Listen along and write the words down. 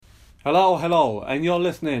Hello, and you're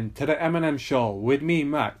listening to the Eminem Show with me,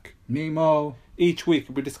 Mac. Nemo. Each week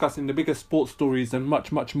we'll be discussing the biggest sports stories and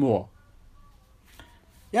much, much more.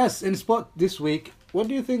 Yes, in sport this week, what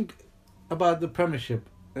do you think about the Premiership?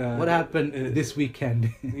 What happened this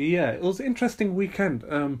weekend? Yeah, it was an interesting weekend.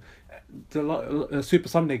 The Super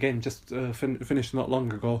Sunday game just finished not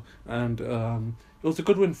long ago, and it was a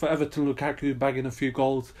good win for Everton. Lukaku bagging a few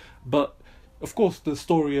goals, but of course the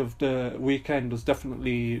story of the weekend was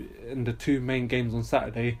definitely in the two main games on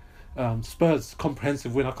Saturday. Spurs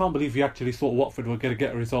comprehensive win. I can't believe you actually thought Watford were going to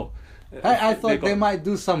get a result. I thought they might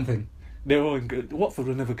do something. They were good. Watford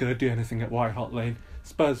were never going to do anything at White Hart Lane.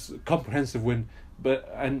 Spurs comprehensive win, but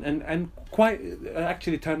and quite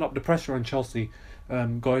actually turned up the pressure on Chelsea,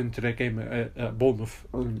 going to their game at Bournemouth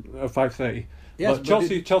at 5:30. Yes,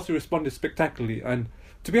 but Chelsea responded spectacularly, and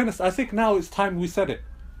to be honest, I think now it's time we said it.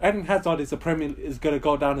 Eden Hazard is going to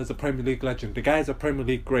go down as a Premier League legend. The guy is a Premier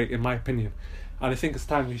League great, in my opinion, and I think it's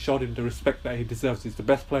time we showed him the respect that he deserves. He's the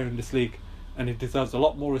best player in this league, and he deserves a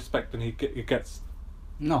lot more respect than he gets.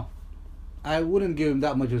 No, I wouldn't give him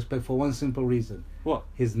that much respect for one simple reason. What?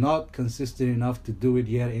 He's not consistent enough to do it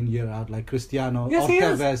year in, year out like Cristiano or he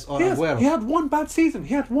Tevez or Aguero. He had one bad season.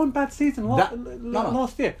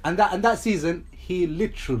 Last year. And that season, he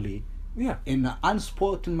literally, Yeah. in an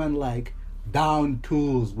unsportsmanlike, down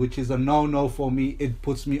tools, which is a no-no for me. It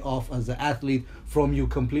puts me off as an athlete from you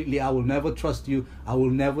completely. I will never trust you. I will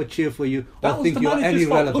never cheer for you or think you're any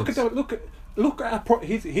relevance.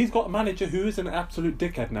 He's got a manager who is an absolute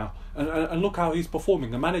dickhead now, and look how he's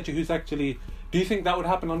performing. A manager who's actually. Do you think that would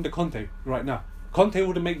happen under Conte right now? Conte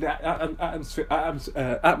would make the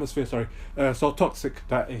atmosphere so toxic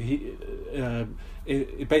that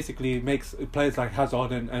it basically makes players like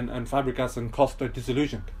Hazard and Fabregas and Costa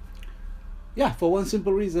disillusioned. Yeah, for one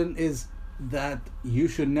simple reason is that you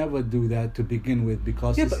should never do that to begin with,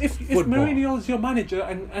 because but if Mourinho's your manager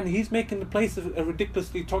and he's making the place a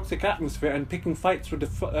ridiculously toxic atmosphere and picking fights with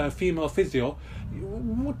the female physio,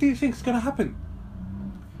 what do you think is going to happen?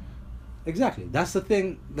 Exactly. That's the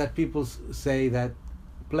thing that people say, that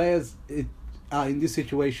players are in this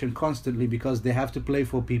situation constantly because they have to play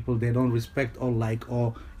for people they don't respect or like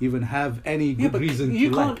or even have any good reason to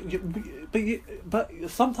like. But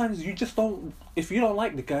sometimes you just don't. If you don't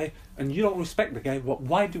like the guy and you don't respect the guy,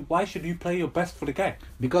 why should you play your best for the guy?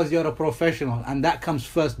 Because you're a professional, and that comes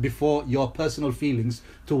first before your personal feelings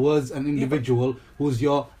towards an individual who's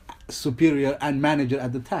your superior and manager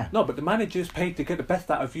at the time. No, but the manager is paid to get the best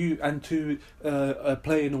out of you and to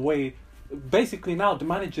play in a way. Basically, now the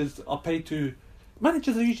managers are paid to.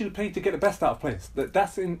 Managers are usually paid to get the best out of players.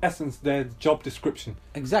 That's in essence their job description.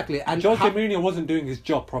 Exactly. And Jose Mourinho wasn't doing his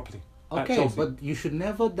job properly. Okay, but you should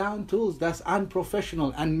never down tools. That's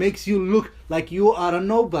unprofessional and makes you look like you are a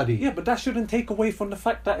nobody. Yeah, but that shouldn't take away from the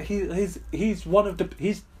fact that he's one of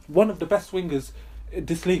the best wingers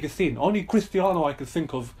this league has seen. Only Cristiano I could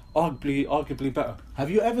think of arguably better. Have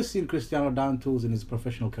you ever seen Cristiano down tools in his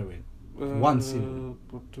professional career? Once even.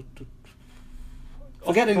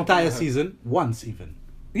 Forget an entire season. Once even.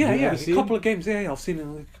 Yeah, a couple of games. Yeah, I've seen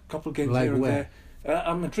him a couple of games like here and where?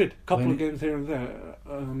 there. Madrid, couple of games here and there.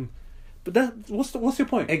 But what's your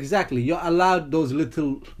point? Exactly. You're allowed those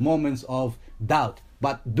little moments of doubt,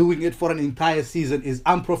 but doing it for an entire season is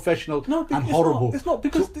unprofessional and horrible. It's not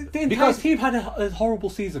because the entire team had a horrible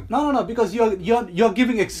season. No. Because you're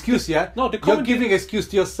giving excuse, yeah. No, you're giving excuse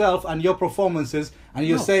to yourself and your performances, and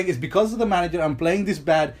you're saying it's because of the manager. I'm playing this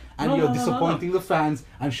bad, and you're disappointing the fans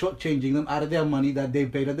and shortchanging them out of their money that they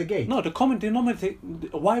paid at the gate. No, the common denominator.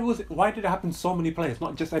 Why did it happen to so many players,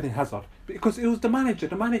 not just Eden Hazard? Because it was the manager.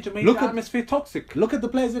 The manager made the atmosphere toxic. Look at the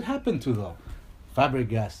players it happened to, though.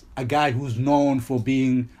 Fabregas, a guy who's known for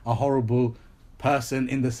being a horrible person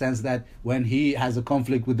in the sense that when he has a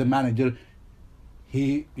conflict with the manager,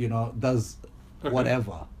 he does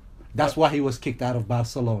whatever. That's why he was kicked out of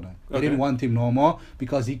Barcelona. They didn't want him no more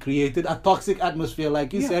because he created a toxic atmosphere,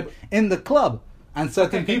 like you said, in the club. And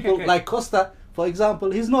certain people, like Costa, for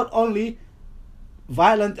example, he's not only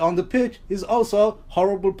violent on the pitch, he's also a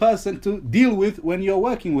horrible person to deal with when you're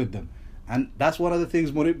working with them. And that's one of the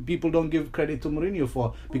things people don't give credit to Mourinho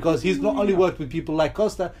for, because he's not only worked with people like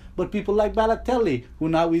Costa, but people like Balotelli, who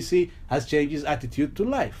now we see has changed his attitude to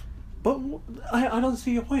life. But I don't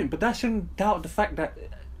see your point. But that shouldn't doubt the fact that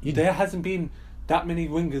there hasn't been that many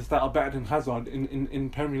wingers that are better than Hazard in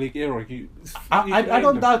Premier League era. I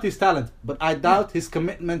don't doubt his talent, but I doubt his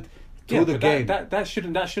commitment to the but game. that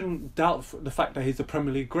shouldn't doubt the fact that he's a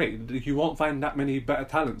Premier League great. You won't find that many better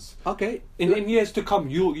talents. Okay. In years to come,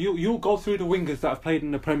 you'll go through the wingers that have played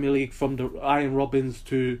in the Premier League, from the Ian Robbins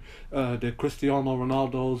to the Cristiano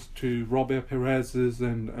Ronaldos to Robert Perez's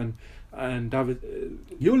and David.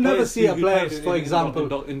 You'll never players see a who player, played for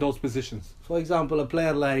example, in those positions. for example, a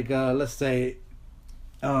player like let's say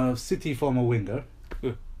City former winger.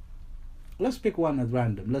 Yeah. Let's pick one at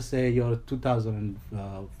random. Let's say your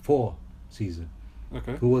 2004 season.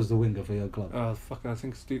 Okay. Who was the winger for your club? I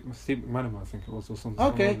think Steve McManaman, I think it was, or something.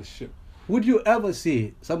 Okay. Some other shit. Would you ever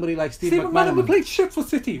see somebody like Steve Steve McManaman McManaman played shit for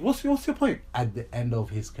City. What's your point? at the end of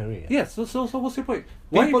his career? Yes. So what's your point?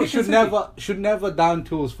 Why are you People picking should City? never down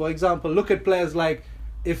tools. For example, look at players like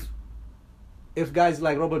if guys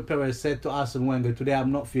like Robert Perez said to Arsene Wenger, today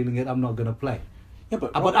I'm not feeling it, I'm not gonna play. Yeah,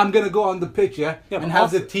 but I'm gonna go on the pitch, and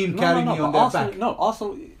have the team carry me on their back. No,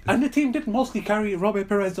 Arsenal, and the team did mostly carry Robert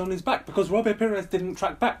Perez on his back because Robert Perez didn't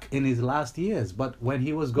track back. In his last years, but when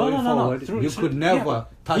he was going No. forward, you could never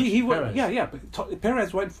touch Perez. But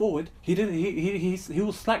Perez went forward. He didn't. He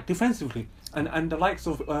was slack defensively, and the likes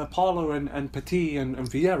of Parlo and Petit and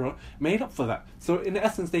Vieira made up for that. So in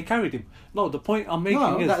essence, they carried him. No, the point I'm making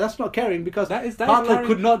No, is that's not carrying, because that is Parlo carrying.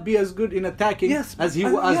 could not be as good in attacking Yes, as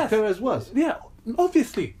yes. Perez was. Yeah,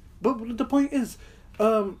 obviously. But the point is,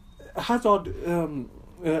 Hazard,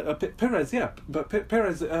 Perez, yeah, but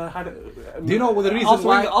Perez had. Do you know what the reason Arsene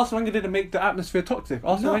why- Arsene Wenger didn't make the atmosphere toxic.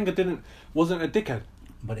 Arsene No. Wenger wasn't a dickhead.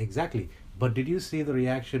 But exactly. But did you see the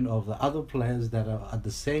reaction of the other players that are at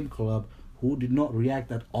the same club who did not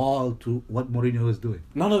react at all to what Mourinho was doing?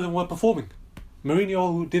 None of them were performing.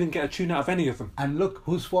 Mourinho didn't get a tune out of any of them. And look,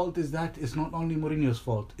 whose fault is that? It's not only Mourinho's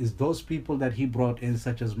fault. It's those people that he brought in,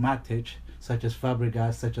 such as Matic, such as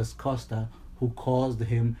Fabregas, such as Costa, who caused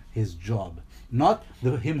him his job. Not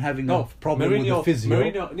him having a problem with the physio.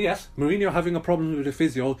 Mourinho having a problem with the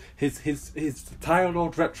physio. His tired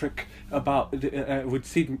old rhetoric about with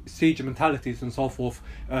siege mentalities and so forth,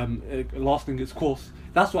 lasting its course.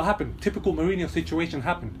 That's what happened. Typical Mourinho situation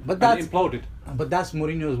happened. But and that's- it imploded. But that's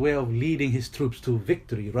Mourinho's way of leading his troops to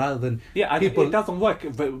victory, rather than Yeah, people. it doesn't work.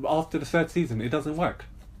 But after the third season, it doesn't work.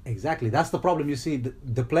 Exactly, that's the problem. You see,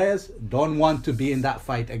 the players don't want to be in that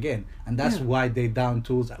fight again, and that's why they down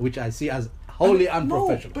tools, which I see as wholly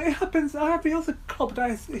unprofessional. No, but it happens at every other club that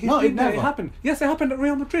he's No, been it there. never. It happened. Yes, it happened at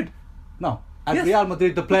Real Madrid. No, at Yes, Real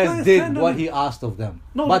Madrid, the the players players did turned on what him. he asked of them.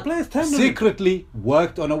 No, the but players turned on him. secretly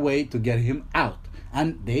worked on a way to get him out,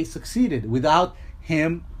 and they succeeded without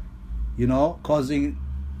him, causing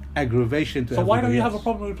aggravation to So why don't everybody you have a else.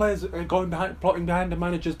 problem with players plotting behind the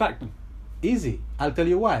manager's back then? Easy. I'll tell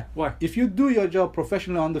you why. Why? If you do your job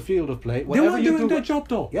professionally on the field of play, They whatever weren't you doing do, their job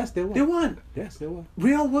though. Yes, they were. They weren't. Yes, they were.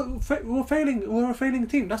 Real were failing. Were a failing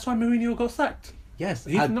team. That's why Mourinho got sacked. Yes,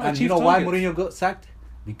 He did not and you achieve know why targets. Mourinho got sacked?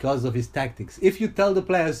 Because of his tactics. If you tell the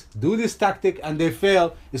players, do this tactic, and they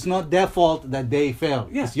fail, it's not their fault that they fail.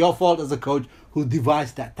 Yeah. It's your fault as a coach who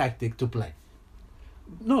devised that tactic to play.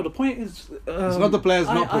 No, the point is, It's not the players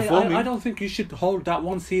not performing. I don't think you should hold that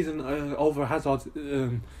one season over Hazard.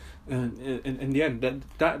 In the end,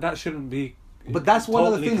 that shouldn't be. But that's one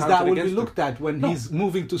of the totally things counted that will be against looked at when No. he's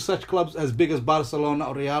moving to such clubs as big as Barcelona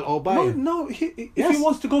or Real or No, Bayern. no. If Yes. he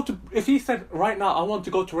wants to go to, if he said right now, I want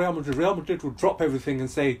to go to Real Madrid would drop everything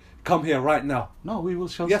and say, "Come here right now." No, we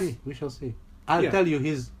shall Yes. see. We shall see. I'll Yeah. tell you,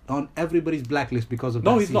 he's on everybody's blacklist because of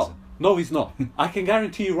No, that he's season. not. No, he's not. I can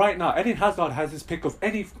guarantee you right now, Eden Hazard has his pick of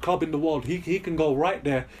any club in the world. He can go right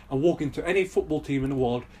there and walk into any football team in the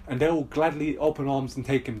world, and they will gladly open arms and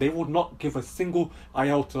take him. They would not give a single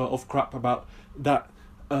iota of crap about that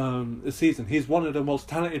season. He's one of the most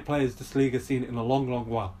talented players this league has seen in a long, long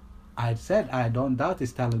while. I said I don't doubt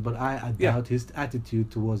his talent, but I Yeah. doubt his attitude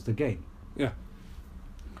towards the game. Yeah.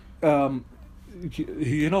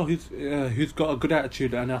 He's got a good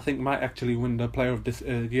attitude, and I think might actually win the player of this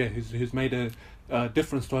year. Who's made a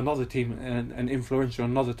difference to another team and influential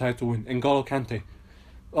another title win. N'Golo Kante,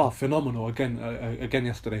 phenomenal again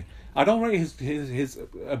yesterday. I don't rate his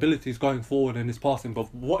abilities going forward and his passing,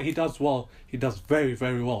 but what he does well, he does very,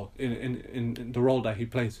 very well in the role that he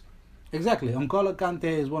plays. Exactly. N'Golo Kante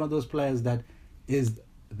is one of those players that is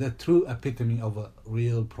the true epitome of a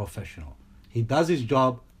real professional. He does his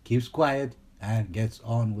job, keeps quiet, and gets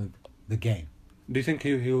on with the game. Do you think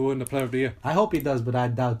he will win the player of the year? I hope he does, but I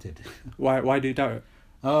doubt it. Why do you doubt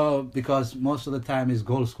it? Because most of the time his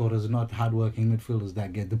goal scorers, not hard-working midfielders,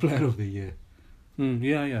 that get the player of the year.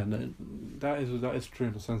 Yeah. That is true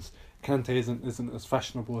in a sense. Kante isn't as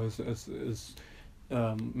fashionable as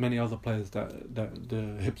many other players that the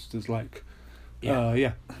hipsters like.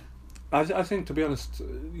 Yeah. I think, to be honest,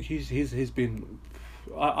 he's been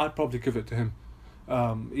I'd probably give it to him.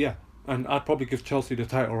 Yeah, and I'd probably give Chelsea the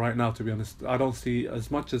title right now. To be honest, I don't see, as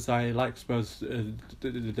much as I like Spurs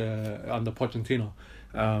under Pochettino.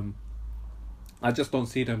 I just don't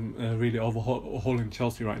see them really overhauling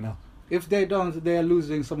Chelsea right now. If they don't, they are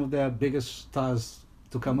losing some of their biggest stars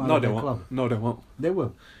to come out No, of they their won't. club. No, they won't. They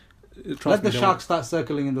will. Trust Let me, the they Sharks start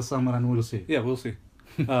circling in the summer and we'll see. won't. Yeah, we'll see.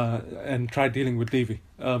 And try dealing with Levy.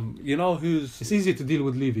 You know who's... It's easy to deal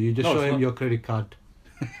with Levy. You just No, show it's him not. your credit card.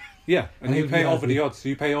 Yeah, and And you he'll pay be over happy. the odds.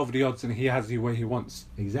 You pay over the odds, and he has you where he wants.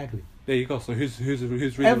 Exactly. There you go. So who's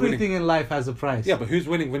really Everything winning? in life has a price. Yeah, but who's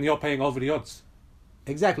winning when you're paying over the odds?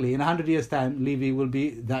 Exactly. In 100 years' time, Levy will be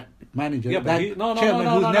that manager, Yeah, but that chairman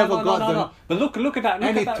who's never got them. But look at that. Look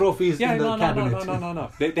any at that. trophies Yeah, in the cabinet. No.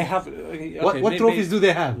 They have. Okay, What trophies do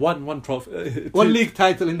they have? One trophy. One league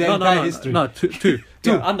title in their entire history. No, two. Two,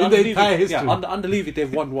 Yeah, in the entire history. Yeah, under Levy,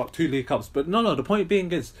 they've won what, 2 League Cups. But no. The point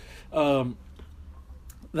being is,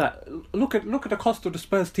 that look at the cost of the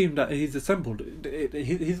Spurs team that he's assembled.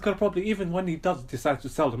 He's gonna probably, even when he does decide to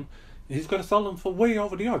sell them, he's gonna sell them for way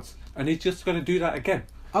over the odds, and he's just gonna do that again.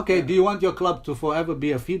 Okay, do you want your club to forever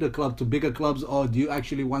be a feeder club to bigger clubs, or do you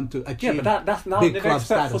actually want to achieve? Yeah, but that's now big the club next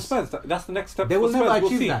step status? for Spurs. That's the next step. They for will Spurs. never We'll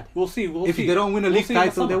achieve see. that. We'll see. If they don't win a league see in the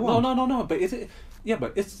title, they summer. won't. No. But is it? Yeah,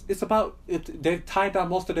 but it's about it. They've tied down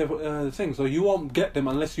most of their things, so you won't get them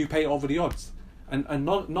unless you pay over the odds. And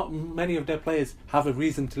not many of their players have a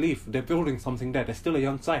reason to leave. They're building something there. They're still a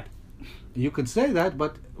young side. You could say that,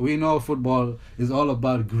 but we know football is all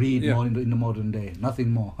about greed Yeah. more in the modern day.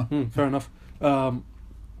 Nothing more. Fair enough. I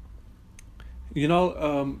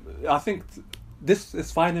think this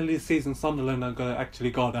is finally the season Sunderland are going to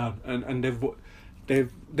actually go down, and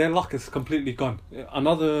their luck is completely gone.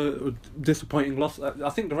 Another disappointing loss. I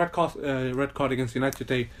think the red card against United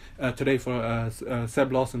today for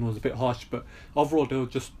Seb Larson was a bit harsh, but overall they were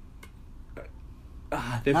just.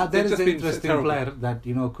 Now there is an interesting terrible. player that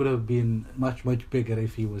could have been much bigger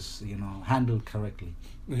if he was handled correctly.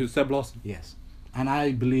 Who's Seb Larson? Yes, and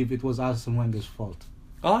I believe it was Arsene Wenger's fault.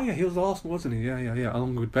 Oh yeah, he was Arsenal, wasn't he? Yeah,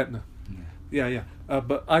 along with Bettner. Yeah.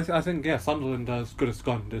 But I think Sunderland are as good as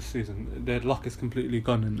gone this season. Their luck is completely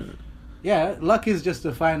gone. And Yeah, luck is just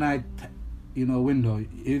a finite, window.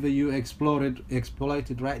 Either you exploit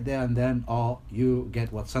it right there and then, or you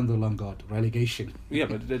get what Sunderland got, relegation. yeah,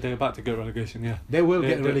 but they're about to get relegation. Yeah, They will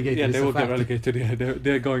get relegated. Yeah, it's they a will get fact. relegated. Yeah,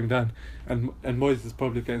 they're going down, and Moyes is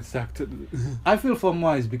probably getting sacked. I feel for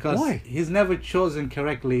Moyes because Why? he's never chosen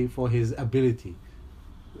correctly for his ability.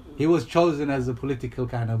 He was chosen as a political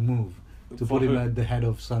kind of move to For put him who? at the head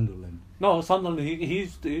of Sunderland. No, Sunderland.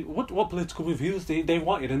 What political move? They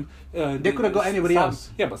wanted him. They could have got anybody Sam,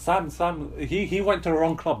 else. Yeah, but Sam. He went to the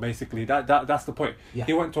wrong club. Basically, that's the point. Yeah.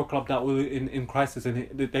 He went to a club that was in crisis, and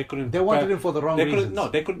they couldn't. They wanted him for the wrong they couldn't- reasons. No,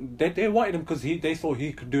 they couldn't. They wanted him because they thought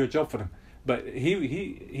he could do a job for them. But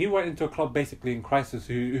he went into a club basically in crisis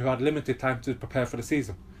who had limited time to prepare for the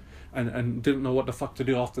season, and didn't know what the fuck to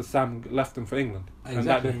do after Sam left them for England, and that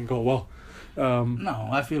Exactly. didn't go well. No,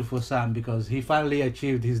 I feel for Sam because he finally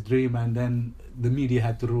achieved his dream and then the media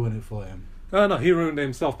had to ruin it for him. No, he ruined it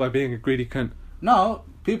himself by being a greedy cunt. No,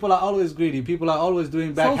 people are always greedy. People are always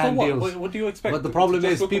doing backhand so deals. what do you expect? But the problem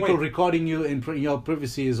Just is look people away. recording you in your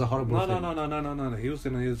privacy is a horrible thing. No. He was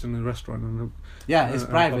in a restaurant. And, Yeah, it's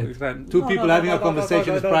private. Two people no, having a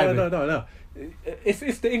conversation is private. No.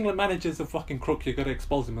 If the England manager's a fucking crook, you gotta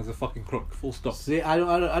expose him as a fucking crook. Full stop. See,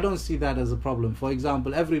 I don't see that as a problem. For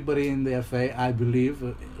example, everybody in the FA, I believe,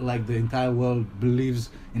 like the entire world believes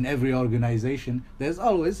in every organization, there's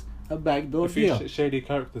always a backdoor A few deal. shady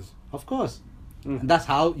characters. Of course. And that's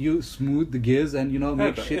how you smooth the gears and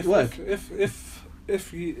make but shit work.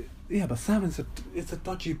 If you, yeah, but Sam is a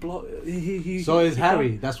dodgy bloke. He So is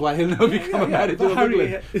Harry. That's why he'll never become a manager but of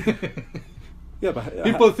Harry, England. yeah, but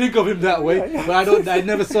People think of him that way, Yeah. but I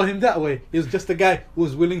never saw him that way. He was just a guy who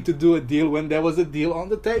was willing to do a deal when there was a deal on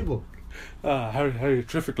the table. Harry,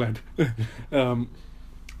 terrific lad.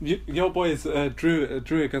 Your boys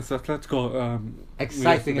drew against Atletico.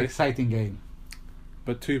 Exciting yesterday, game.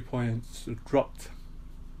 but 2 points dropped.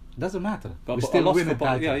 Doesn't matter. But We a still loss win for a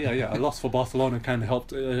title. yeah. A loss for Barcelona kind of helped.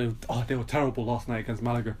 They were terrible last night against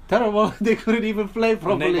Malaga. Terrible. They couldn't even play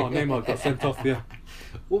properly. Neymar got sent off. Yeah.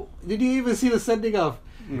 Well, did you even see the sending off?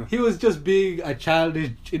 No. He was just being a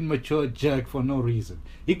childish, immature jerk for no reason.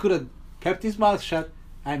 He could have kept his mouth shut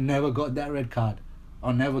and never got that red card,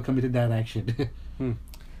 or never committed that action.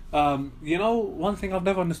 One thing I've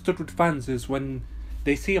never understood with fans is when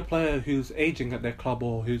they see a player who's aging at their club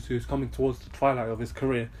or who's coming towards the twilight of his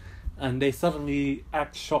career, and they suddenly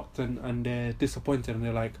act shocked and they're disappointed and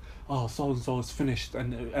they're like, oh, so and so is finished,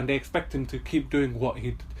 and they expect him to keep doing what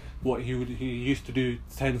he what he used to do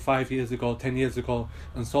 5 years ago, 10 years ago,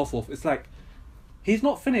 and so forth. It's like he's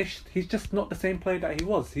not finished. He's just not the same player that he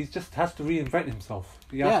was. He just has to reinvent himself.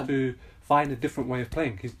 He has to find a different way of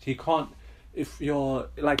playing. He can't. If you're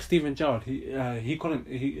like Steven Gerrard, he couldn't.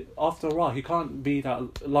 He after a while he can't be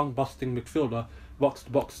that long busting midfielder, box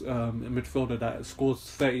to box midfielder that scores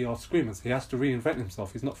 30-yard screamers. He has to reinvent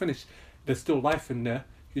himself. He's not finished. There's still life in there.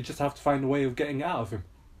 You just have to find a way of getting it out of him,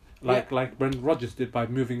 like Brendan Rodgers did by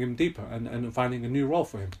moving him deeper and finding a new role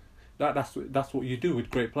for him. That's what you do with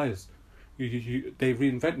great players. They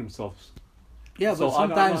reinvent themselves. Yeah, so but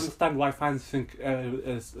sometimes I don't understand why fans think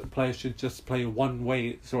as a player should just play one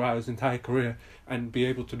way throughout his entire career and be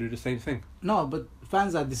able to do the same thing. No, but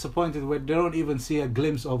fans are disappointed when they don't even see a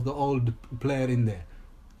glimpse of the old player in there.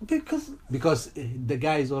 Because the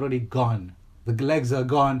guy is already gone. The legs are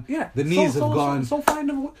gone. Yeah. The knees have gone.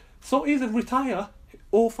 So either retire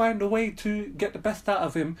or find a way to get the best out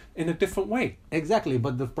of him in a different way. Exactly,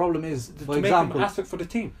 but the problem is, for to example, make him an asset for the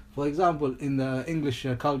team. For example, in the English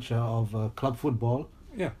culture of club football,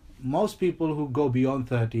 most people who go beyond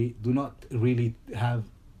 30 do not really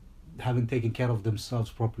haven't taken care of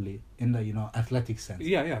themselves properly in the athletic sense.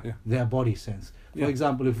 Their body sense. For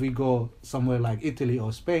example, if we go somewhere like Italy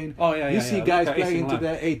or Spain, you see guys playing into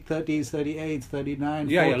their 30s, 38s, 39,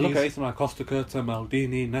 40s. Look at AC Milan, Costa Curta,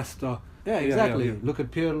 Maldini, Nesta. Yeah, exactly. Look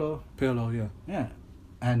at Pirlo. Yeah.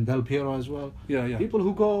 And Del Piero as well. Yeah. People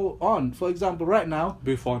who go on. For example, right now,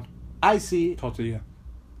 Buffon. I see Totti,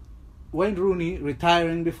 Wayne Rooney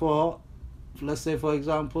retiring before, let's say, for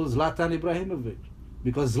example, Zlatan Ibrahimovic.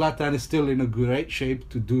 Because Zlatan is still in a great shape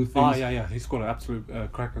to do things. He scored an absolute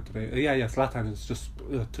cracker today. Zlatan is just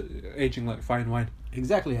aging like fine wine.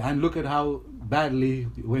 Exactly, and look at how badly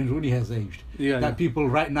Wayne Rooney has aged. People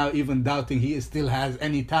right now even doubting he still has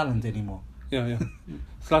any talent anymore.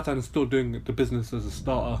 Zlatan is still doing the business as a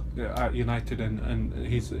starter at United, and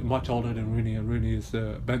he's much older than Rooney, and Rooney is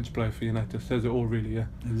a bench player for United. Says it all, really.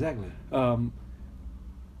 Exactly.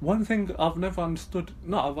 One thing I've understood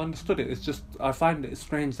it. It's just I find it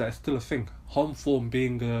strange that it's still a thing. Home form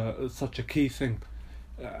being such a key thing,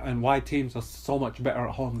 and why teams are so much better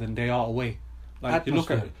at home than they are away. Like you look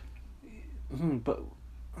at, but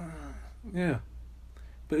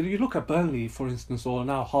you look at Burnley, for instance, or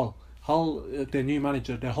now Hull. Hull, their new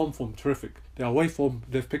manager, their home form terrific. Their away form,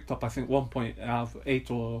 they've picked up I think 1 point out of 8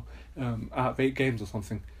 or out of 8 games or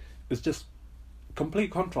something. It's just complete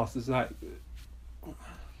contrast. It's like.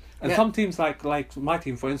 And some teams like my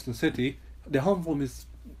team, for instance, City, their home form is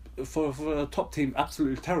for a top team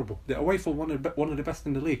absolutely terrible. Their away form one of the best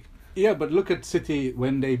in the league. Yeah, but look at City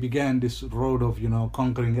when they began this road of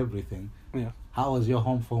conquering everything. Yeah. How was your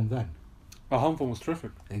home form then? Our home form was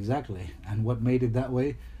terrific. Exactly, and what made it that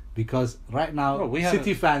way? Because right now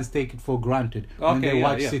City fans take it for granted when they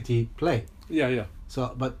watch City play. Yeah.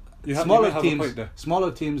 So, but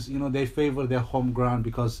smaller teams, they favor their home ground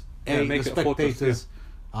because the spectators.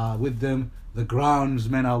 With them, the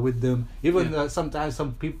groundsmen are with them. Even sometimes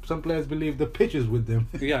some players believe the pitch is with them.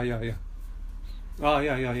 Yeah.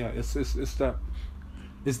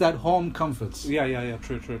 It's that home comforts. Yeah.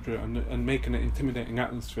 True. And making an intimidating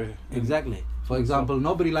atmosphere. Exactly. For example,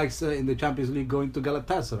 nobody likes in the Champions League going to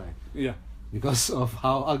Galatasaray. Yeah. Because of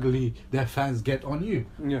how ugly their fans get on you.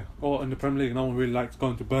 Yeah. Or in the Premier League, no one really likes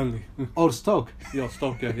going to Burnley. Or Stoke. Yeah,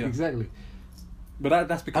 Stoke. Yeah. Exactly. But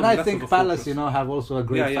that's because. And I think Palace, have also a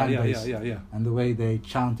great fan base. Yeah. And the way they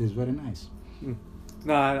chant is very nice.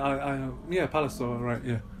 No, Palace are right.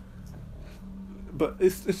 Yeah. But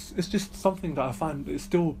it's just something that I find it's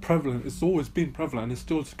still prevalent. It's always been prevalent, and it's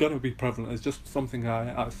still going to be prevalent. It's just something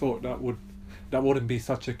I thought that wouldn't be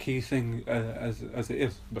such a key thing as it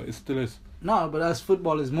is, but it still is. No, but as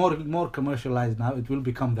football is more commercialized now, it will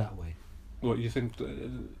become that way. What you think?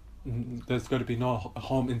 There's going to be no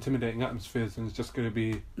home intimidating atmospheres, and it's just going to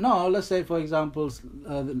be. No, let's say for example,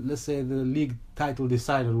 let's say the league title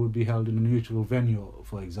decider would be held in a neutral venue,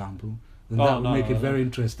 for example. Then that would make it very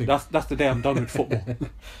interesting. That's the day I'm done with football.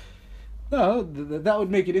 No, that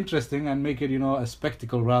would make it interesting and make it a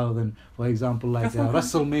spectacle rather than, for example, like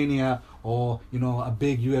WrestleMania or a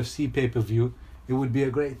big UFC pay-per-view. It would be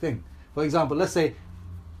a great thing. For example, let's say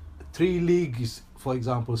 3 leagues, for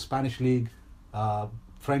example, Spanish league,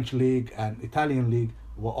 French league and Italian league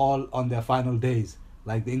were all on their final days,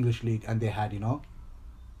 like the English league, and they had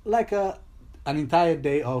like an entire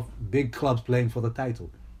day of big clubs playing for the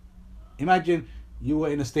title. Imagine you were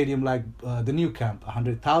in a stadium like the New Camp,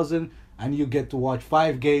 100,000, and you get to watch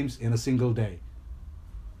 5 games in a single day.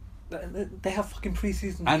 They have fucking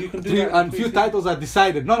pre-season. And you can do few, that in and few pre-season. titles are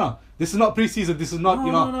decided. No, this is not pre-season. This is not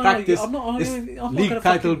No, practice. I'm not It's gonna league title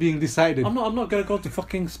fucking- being decided. I'm not gonna go to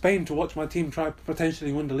fucking Spain to watch my team try to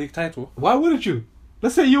potentially win the league title. Why wouldn't you?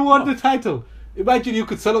 Let's say you won No. the title. Imagine you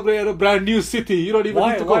could celebrate at a brand new city. You don't even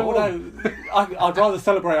need to go Why would home. I'd rather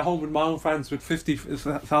celebrate at home with my own fans, with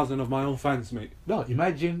 50,000 of my own fans, mate. No,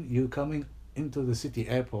 imagine you coming into the city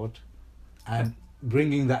airport and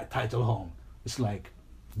bringing that title home. It's like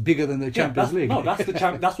bigger than the Champions League. No, that's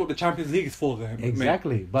that's what the Champions League is for, then. mate.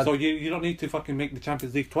 Exactly, but- so you don't need to fucking make the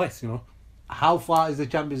Champions League twice, you know. How far is the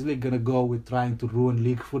Champions League gonna go with trying to ruin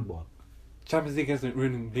league football? Champions League isn't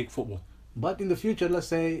ruining league football. But in the future, let's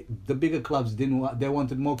say the bigger clubs they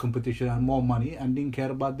wanted more competition and more money and didn't care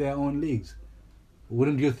about their own leagues.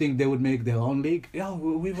 Wouldn't you think they would make their own league? Yeah,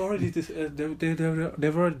 we've already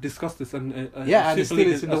they've already discussed this, and Yeah, and it Super still League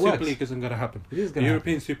is in the Super works. League isn't gonna happen. It is The gonna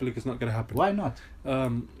European Super League is not gonna happen. Why not?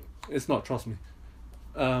 It's not. Trust me.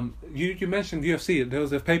 You mentioned UFC. There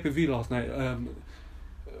was a pay-per-view last night.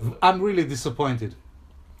 I'm really disappointed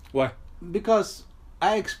Why? because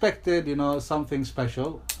I expected, something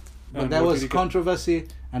special, but And there what was did you get? controversy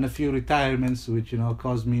and a few retirements, which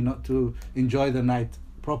caused me not to enjoy the night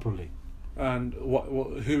properly. And what?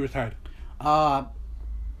 Who retired?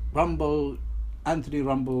 Anthony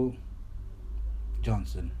Rumble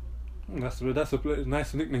Johnson. That's a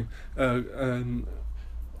nice nickname.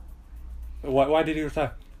 Why did he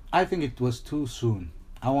retire? I think it was too soon.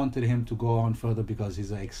 I wanted him to go on further because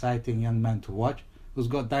he's an exciting young man to watch who's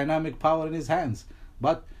got dynamic power in his hands.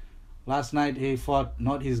 But last night he fought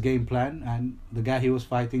not his game plan, and the guy he was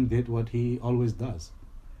fighting did what he always does,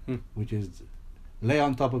 which is lay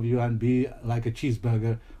on top of you and be like a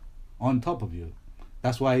cheeseburger on top of you.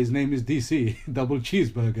 That's why his name is DC, Double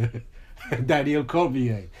Cheeseburger. Daniel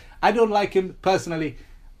Cormier. I don't like him personally.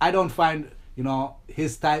 I don't find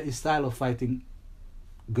his style of fighting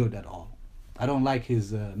good at all. I don't like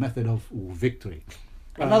his method of victory.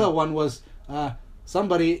 Another one was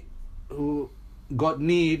somebody who got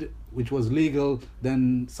kneed, which was legal.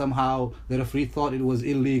 Then somehow the referee thought it was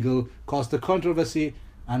illegal, caused a controversy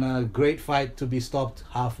and a great fight to be stopped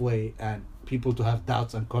halfway, and people to have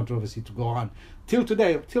doubts and controversy to go on.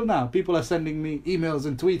 Till now, people are sending me emails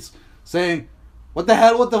and tweets saying, what the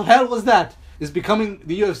hell was that? The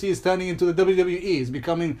UFC is turning into the WWE. It's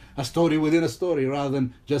becoming a story within a story rather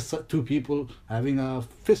than just two people having a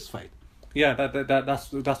fist fight. Yeah,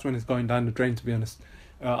 that's when it's going down the drain. To be honest,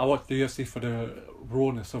 I watched the UFC for the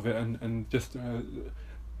rawness of it and just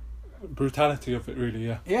brutality of it. Really,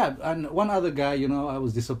 yeah. Yeah, and one other guy, I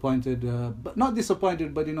was disappointed, but not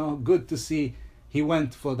disappointed, but good to see he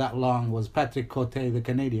went for that long. Was Patrick Cote, the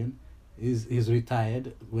Canadian. He's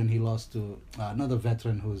retired when he lost to another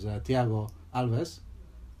veteran who's Thiago Alves,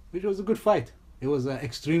 which was a good fight. It was an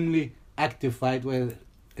extremely active fight where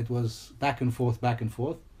it was back and forth,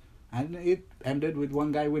 and it ended with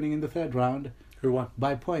one guy winning in the third round. Who won?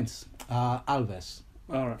 By points. Alves.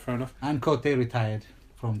 All right, fair enough. And Cote retired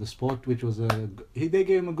from the sport, which was they gave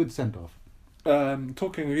him a good send off.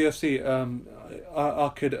 Talking of UFC,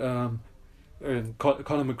 our kid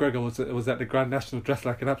Conor McGregor was at the Grand National dressed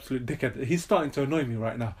like an absolute dickhead. He's starting to annoy me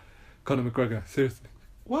right now, Conor McGregor. Seriously.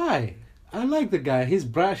 Why? I like the guy. He's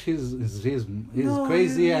brash. He's No,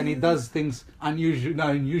 crazy, yeah, and he does things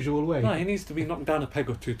unusual way. No, he needs to be knocked down a peg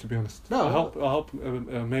or two. To be honest. No. I hope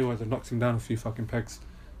Mayweather knocks him down a few fucking pegs.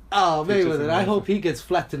 Oh, Features Mayweather! in I life. hope he gets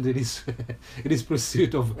flattened in his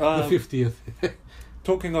pursuit of the 50th.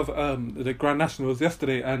 Talking of the Grand Nationals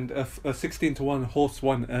yesterday, and a 16-1 horse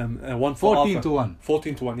won. One for 14 Arthur. to 1.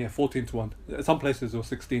 14 to 1, yeah, 14 to 1. Some places were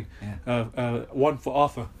 16. Yeah. One for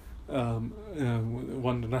Arthur.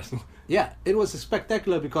 Won the national. Yeah, it was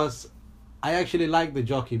spectacular because I actually like the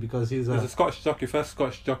jockey because he's He was a Scottish jockey, first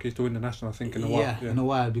Scottish jockey to win the national, I think, in a while. Yeah, in a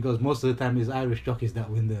while, because most of the time it's Irish jockeys that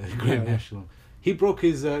win the Grand Yeah. National. He broke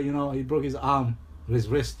his arm, his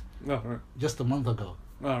wrist, Oh, right. just a month ago,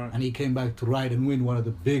 All right. and he came back to ride and win one of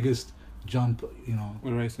the biggest jump,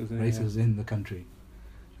 Races. Yeah, races in the country.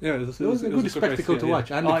 Yeah, It was a good race, spectacle to yeah.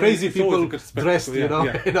 watch, and Oh, the crazy it's always a people good spectacle, dressed,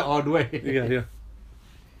 yeah. in an odd way. Yeah.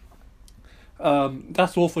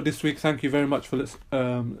 That's all for this week. Thank you very much for this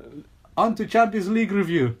On to Champions League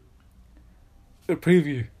review.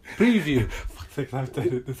 preview. Preview. Fuck's sake, I've done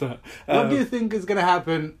it. This out. What do you think is going to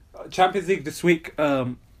happen? Champions League this week.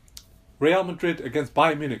 Real Madrid against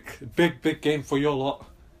Bayern Munich. Big game for your lot.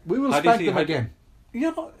 We will How do you spank see- them how do- again.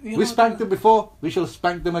 We Spanked them before, we shall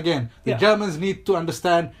spank them again. The Yeah. Germans need to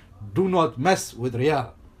understand, do not mess with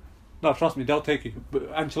Real. No, trust me, they'll take you. But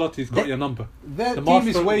Ancelotti's got They- your number. Their team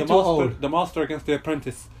is way too old. The master against the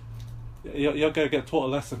apprentice. You're gonna get taught a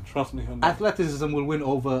lesson. Trust me on that. Athleticism will win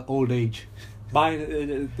over old age.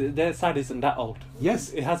 Bayern, their side isn't that old.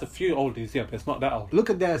 Yes. It has a few oldies, yeah, but it's not that old. Look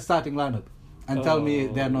at their starting lineup and tell me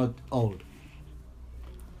they're not old.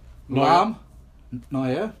 Neuer. Lahm,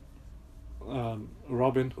 Neuer,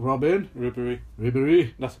 Robin,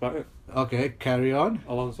 Ribéry. that's about it. Okay, carry on.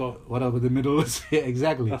 Alonso, What about the middles? Yeah,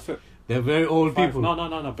 exactly. that's it. They're very old Five. people.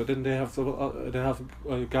 No. But then they have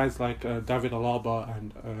guys like David Alaba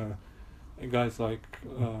and guys like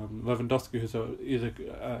Lewandowski, who's either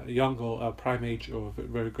young or prime age or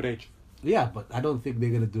very good age. Yeah, but I don't think they're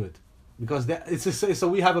gonna do it because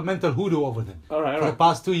we have a mental hoodoo over them. All right. For the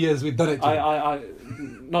past 2 years, we've done it. To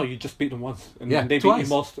them. No, you just beat them once, and Yeah, they twice. beat you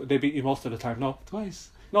most. They beat you most of the time. No, Twice.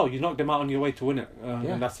 no, you knocked them out on your way to win it, Yeah.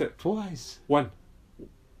 and that's it. Twice. When?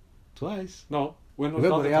 Twice. No, when was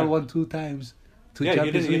Remember, the Real time? won 2 times. Two Yeah, you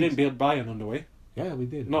Champions didn't. You Leagues. didn't beat Bayern on the way. Yeah, we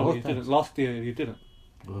did. No, Both you times. didn't. Last year, you didn't.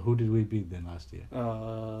 Well, who did we beat then last year?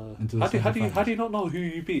 Into the How do you semi-finals. not know who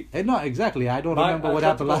you beat? No, exactly. I don't remember what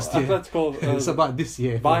happened last year. Atletico, It's about this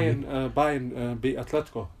year. for me. Bayern beat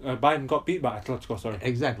Atletico. Bayern got beat by Atletico. Sorry.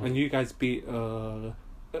 Exactly. And you guys beat.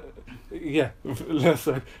 Yeah, let's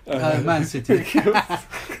say. Man City.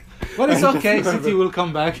 But it's okay. City will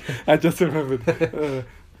come back. I just remembered.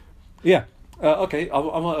 Yeah. Okay.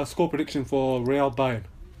 I'm a score prediction for Real Bayern.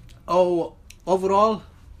 Oh, overall,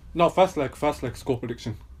 No, first leg score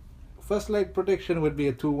prediction. first leg prediction would be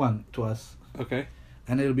a 2-1 to us. Okay.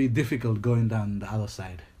 And it'll be difficult going down the other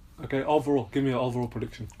side. Okay. Overall, give me an overall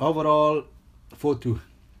prediction. Overall, 4-2.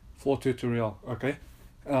 4-2 to Real. Okay.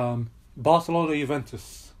 Barcelona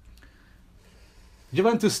Juventus.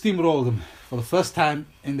 Juventus steamrolled them for the first time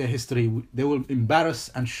in their history. They will embarrass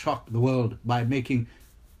and shock the world by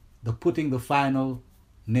putting the final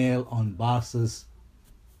nail on Barca's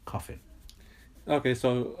coffin. Okay,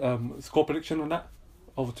 so score prediction on that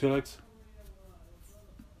over 2 legs.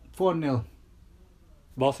 4-0.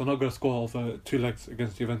 Barca not going to score over 2 legs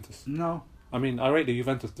against Juventus. No. I mean, I rate the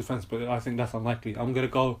Juventus defense, but I think that's unlikely. I'm going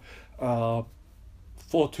to go 4-2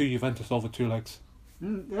 Juventus over 2 legs.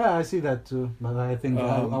 Yeah, I see that too. But I think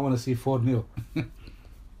I want to see 4-0.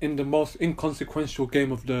 In the most inconsequential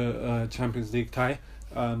game of the Champions League tie,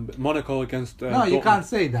 Monaco against No, you Dortmund. can't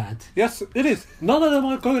say that. Yes, it is. None of them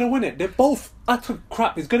are going to win it. They're both utter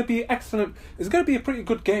crap. It's going to be excellent. It's going to be a pretty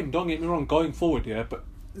good game. Don't get me wrong. Going forward, yeah, but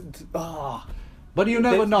But you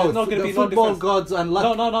never There's know. not gonna The be no football defense. gods and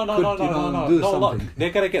luck no, do luck. something. They're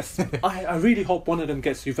gonna get. I really hope one of them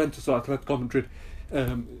gets Juventus or Atletico Madrid,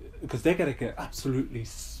 because they're gonna get absolutely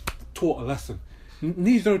taught a lesson.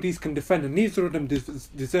 Neither of these can defend, and neither of them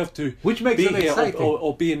deserve to Which makes be them here exciting.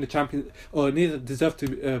 or be in the Champions, or neither deserve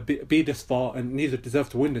to be this far, and neither deserve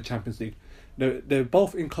to win the Champions League. They're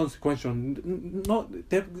both inconsequential.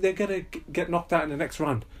 They're gonna get knocked out in the next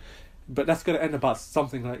round, but that's gonna end about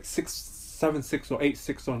something like 7-6 or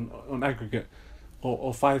 8-6 on aggregate,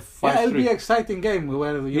 or 5-3. Yeah, it'll be an exciting game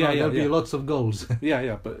where there'll be lots of goals.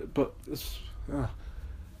 Yeah, but it's,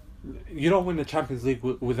 you don't win the Champions League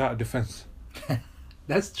without a defense.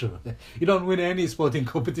 That's true. You don't win any sporting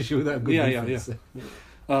competition without good defense.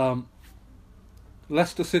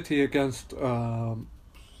 Leicester City against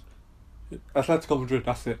Atletico Madrid.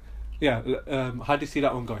 That's it. Yeah. How do you see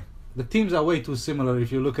that one going? The teams are way too similar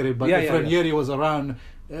if you look at it. But if Ranieri was around,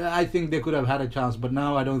 I think they could have had a chance. But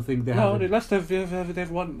now I don't think they have. No, Leicester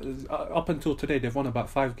they've won up until today. They've won about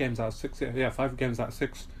 5 games out of 6. Yeah, 5 games out of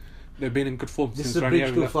 6. They've been in good form This since is a Ranieri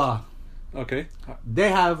bridge too left. far. Okay. They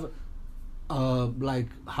have, like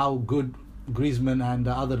how good Griezmann and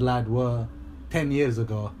the other lad were 10 years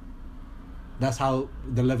ago. That's how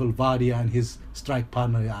the level Vardy and his strike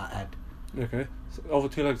partner are at. Okay. So over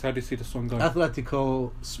 2 legs, how do you see this one going?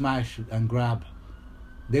 Atletico smash and grab.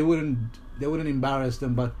 They wouldn't embarrass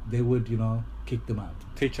them, but they would, kick them out.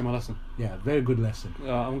 Teach them a lesson. Yeah, very good lesson.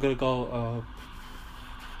 I'm gonna go.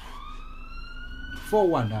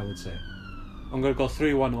 4-1, I would say. I'm gonna go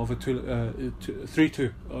 3-1 over 3-2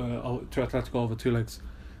 to Atletico over 2 legs.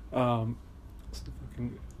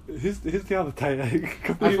 Who's the other tie?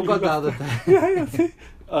 I forgot the other tie. yeah. See,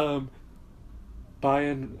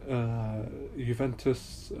 Bayern,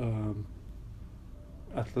 Juventus,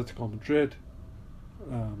 Atletico Madrid,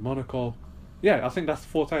 Monaco. Yeah, I think that's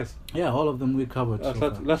 4 ties. Yeah, all of them we covered. So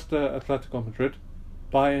far. Leicester, Atletico Madrid,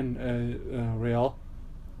 Bayern, Real,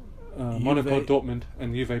 Monaco, Dortmund,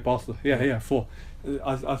 and Juve, Barca. Yeah, 4.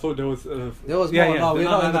 I thought there was. There was more. No, we're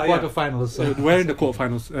not in the quarterfinals. So. We're in the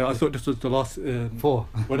quarterfinals. I thought this was the last. 4.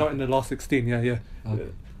 We're not in the last 16. Yeah. Okay.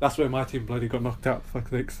 That's where my team bloody got knocked out. Fuck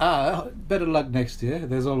sakes. Better luck next year.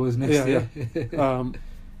 There's always next year.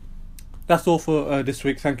 That's all for this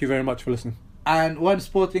week. Thank you very much for listening. And one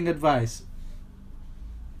sporting advice: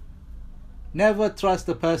 never trust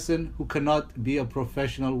a person who cannot be a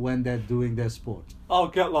professional when they're doing their sport. Oh,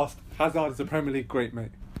 get lost. Hazard is a Premier League great,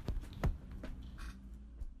 mate.